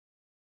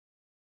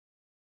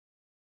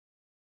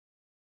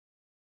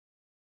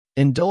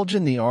Indulge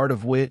in the art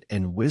of wit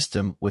and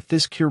wisdom with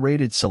this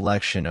curated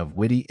selection of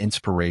witty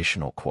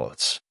inspirational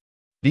quotes.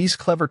 These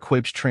clever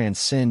quips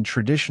transcend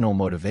traditional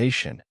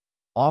motivation,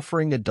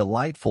 offering a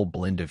delightful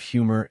blend of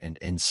humor and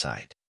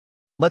insight.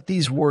 Let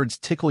these words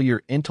tickle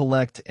your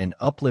intellect and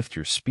uplift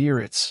your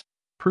spirits,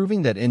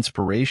 proving that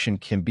inspiration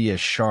can be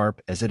as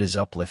sharp as it is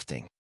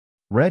uplifting.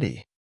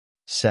 Ready,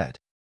 set,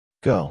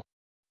 go.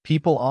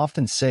 People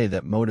often say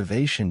that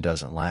motivation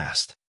doesn't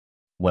last.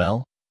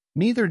 Well,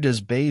 neither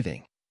does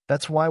bathing.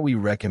 That's why we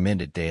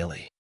recommend it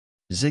daily.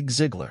 Zig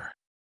Ziglar.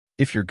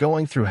 If you're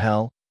going through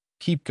hell,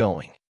 keep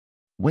going.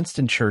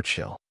 Winston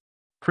Churchill.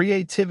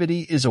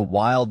 Creativity is a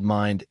wild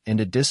mind and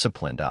a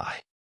disciplined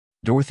eye.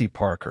 Dorothy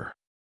Parker.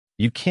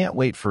 You can't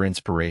wait for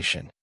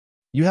inspiration.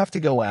 You have to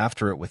go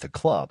after it with a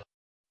club.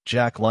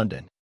 Jack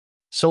London.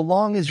 So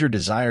long as your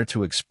desire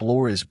to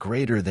explore is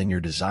greater than your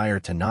desire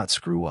to not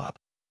screw up,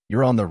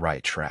 you're on the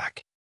right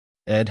track.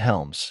 Ed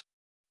Helms.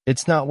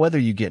 It's not whether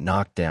you get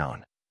knocked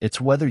down,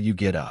 it's whether you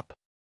get up.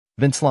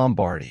 Vince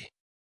Lombardi.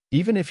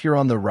 Even if you're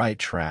on the right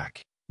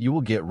track, you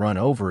will get run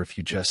over if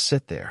you just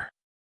sit there.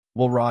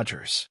 Will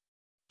Rogers.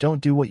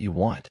 Don't do what you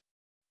want.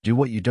 Do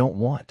what you don't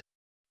want.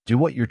 Do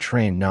what you're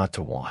trained not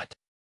to want.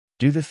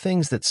 Do the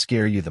things that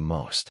scare you the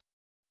most.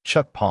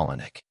 Chuck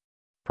Palahniuk.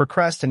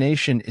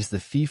 Procrastination is the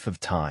thief of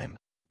time.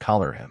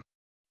 Collar him.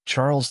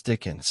 Charles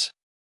Dickens.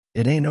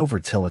 It ain't over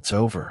till it's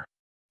over.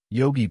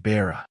 Yogi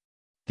Berra.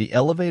 The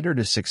elevator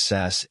to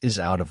success is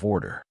out of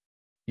order.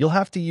 You'll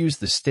have to use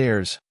the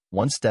stairs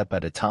one step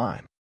at a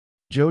time.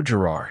 Joe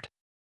Girard.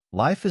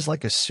 Life is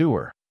like a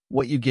sewer.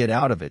 What you get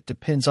out of it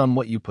depends on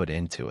what you put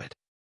into it.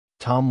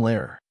 Tom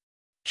Lehrer.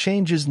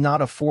 Change is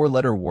not a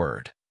four-letter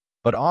word,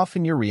 but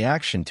often your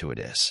reaction to it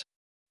is.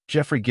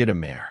 Jeffrey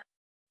Gitomer.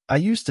 I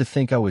used to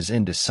think I was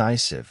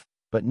indecisive,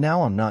 but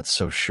now I'm not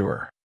so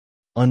sure.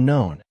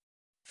 Unknown.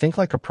 Think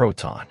like a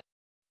proton.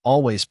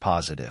 Always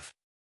positive.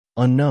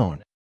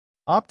 Unknown.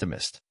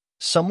 Optimist.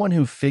 Someone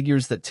who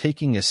figures that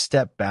taking a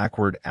step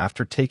backward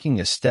after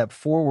taking a step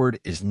forward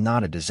is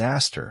not a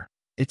disaster.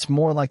 It's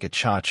more like a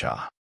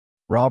cha-cha.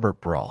 Robert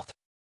Brault.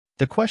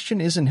 The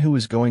question isn't who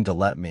is going to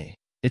let me,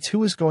 it's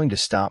who is going to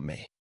stop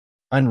me.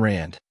 Ayn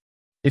Rand.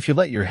 If you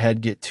let your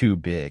head get too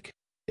big,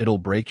 it'll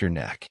break your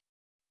neck.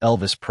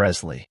 Elvis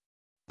Presley.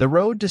 The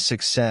road to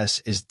success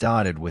is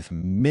dotted with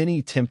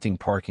many tempting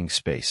parking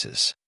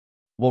spaces.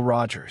 Will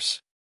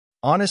Rogers.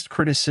 Honest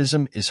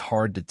criticism is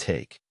hard to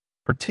take,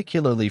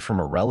 particularly from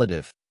a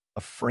relative,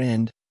 a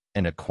friend,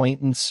 an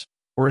acquaintance,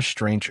 or a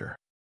stranger.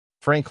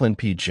 Franklin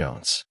P.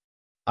 Jones.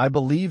 I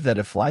believe that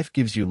if life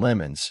gives you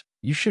lemons,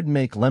 you should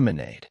make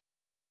lemonade.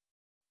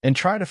 And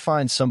try to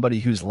find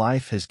somebody whose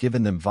life has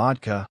given them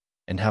vodka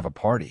and have a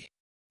party.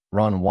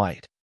 Ron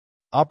White.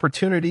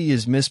 Opportunity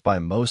is missed by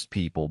most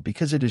people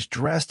because it is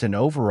dressed in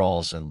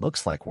overalls and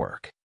looks like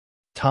work.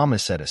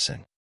 Thomas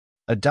Edison.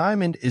 A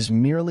diamond is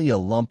merely a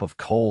lump of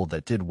coal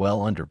that did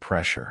well under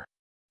pressure.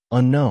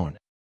 Unknown.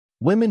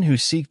 Women who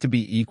seek to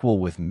be equal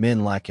with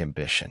men lack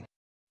ambition.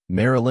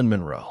 Marilyn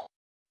Monroe.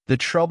 The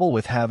trouble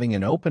with having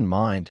an open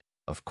mind,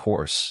 of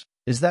course,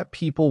 is that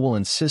people will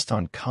insist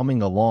on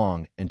coming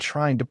along and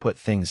trying to put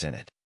things in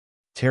it.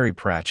 Terry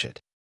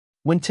Pratchett.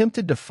 When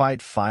tempted to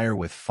fight fire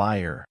with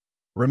fire,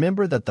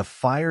 remember that the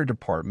fire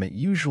department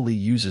usually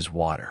uses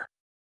water.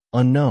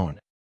 Unknown.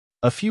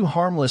 A few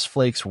harmless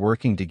flakes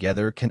working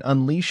together can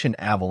unleash an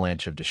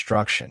avalanche of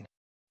destruction.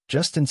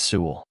 Justin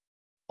Sewell.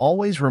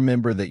 Always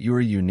remember that you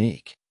are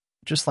unique,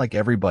 just like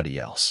everybody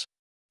else.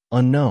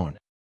 Unknown.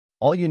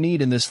 All you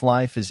need in this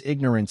life is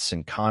ignorance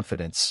and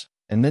confidence,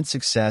 and then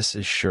success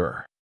is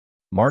sure.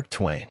 Mark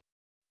Twain.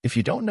 If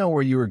you don't know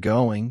where you are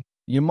going,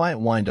 you might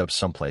wind up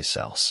someplace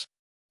else.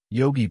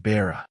 Yogi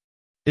Berra.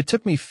 It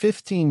took me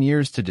 15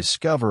 years to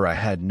discover I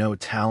had no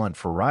talent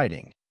for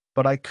writing,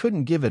 but I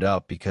couldn't give it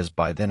up because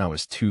by then I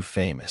was too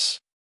famous.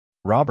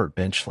 Robert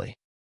Benchley.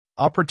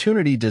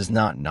 Opportunity does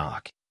not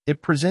knock.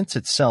 It presents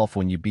itself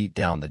when you beat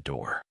down the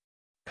door.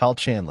 Kyle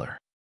Chandler.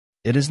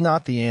 It is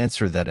not the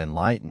answer that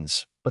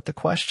enlightens, but the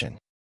question.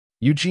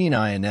 Eugene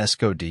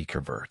Ionesco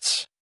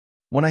deconverts.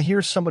 When I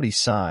hear somebody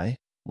sigh,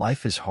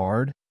 life is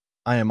hard,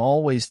 I am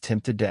always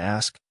tempted to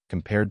ask,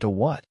 compared to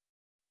what?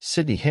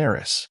 Sidney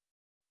Harris.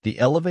 The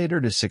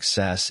elevator to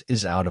success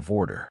is out of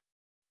order.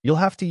 You'll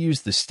have to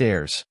use the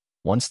stairs,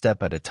 one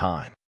step at a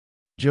time.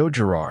 Joe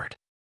Girard.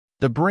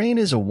 The brain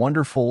is a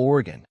wonderful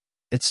organ.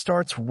 It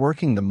starts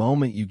working the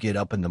moment you get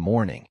up in the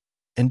morning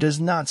and does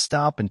not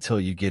stop until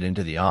you get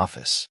into the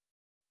office.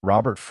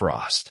 Robert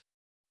Frost.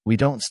 We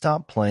don't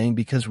stop playing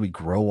because we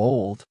grow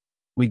old.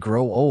 We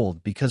grow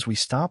old because we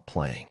stop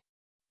playing.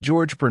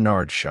 George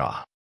Bernard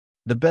Shaw.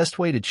 The best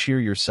way to cheer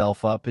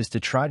yourself up is to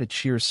try to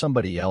cheer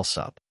somebody else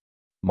up.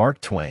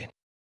 Mark Twain.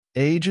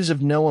 Age is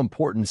of no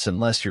importance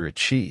unless you're a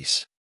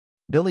cheese.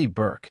 Billy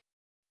Burke.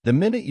 The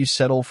minute you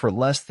settle for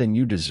less than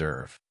you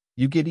deserve,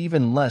 you get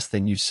even less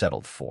than you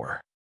settled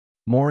for.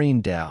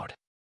 Maureen Dowd.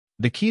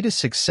 The key to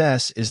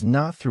success is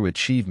not through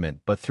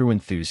achievement but through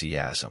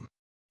enthusiasm.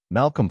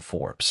 Malcolm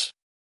Forbes.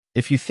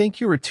 If you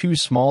think you are too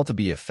small to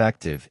be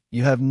effective,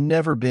 you have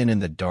never been in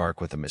the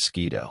dark with a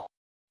mosquito.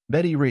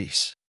 Betty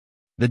Reese.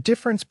 The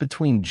difference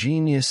between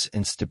genius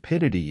and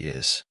stupidity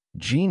is,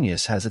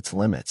 genius has its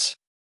limits.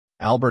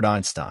 Albert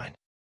Einstein.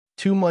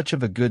 Too much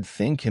of a good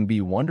thing can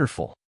be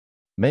wonderful.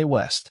 Mae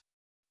West.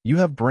 You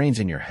have brains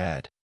in your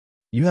head.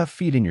 You have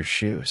feet in your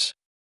shoes.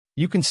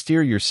 You can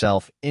steer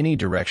yourself any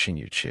direction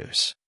you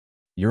choose.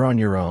 You're on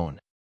your own.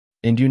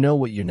 And you know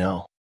what you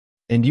know.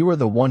 And you are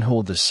the one who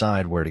will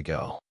decide where to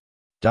go.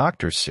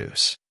 Dr.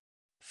 Seuss.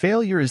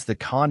 Failure is the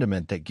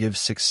condiment that gives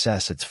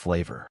success its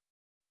flavor.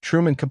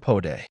 Truman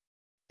Capote.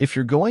 If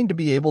you're going to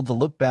be able to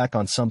look back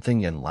on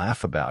something and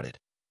laugh about it,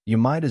 you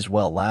might as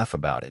well laugh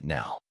about it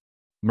now.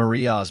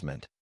 Marie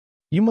Osmond.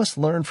 You must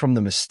learn from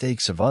the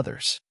mistakes of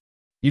others.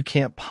 You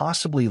can't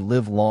possibly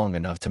live long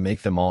enough to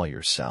make them all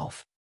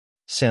yourself.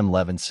 Sam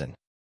Levinson.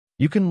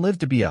 You can live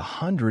to be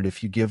 100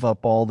 if you give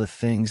up all the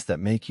things that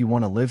make you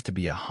want to live to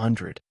be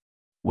 100.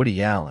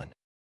 Woody Allen.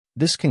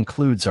 This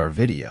concludes our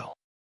video.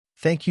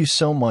 Thank you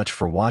so much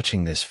for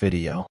watching this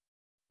video.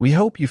 We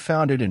hope you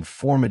found it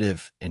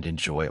informative and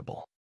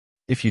enjoyable.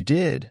 If you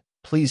did,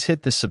 please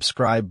hit the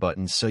subscribe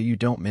button so you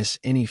don't miss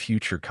any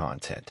future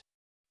content.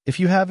 If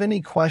you have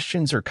any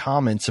questions or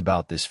comments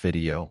about this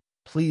video,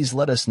 please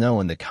let us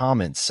know in the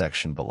comments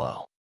section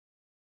below.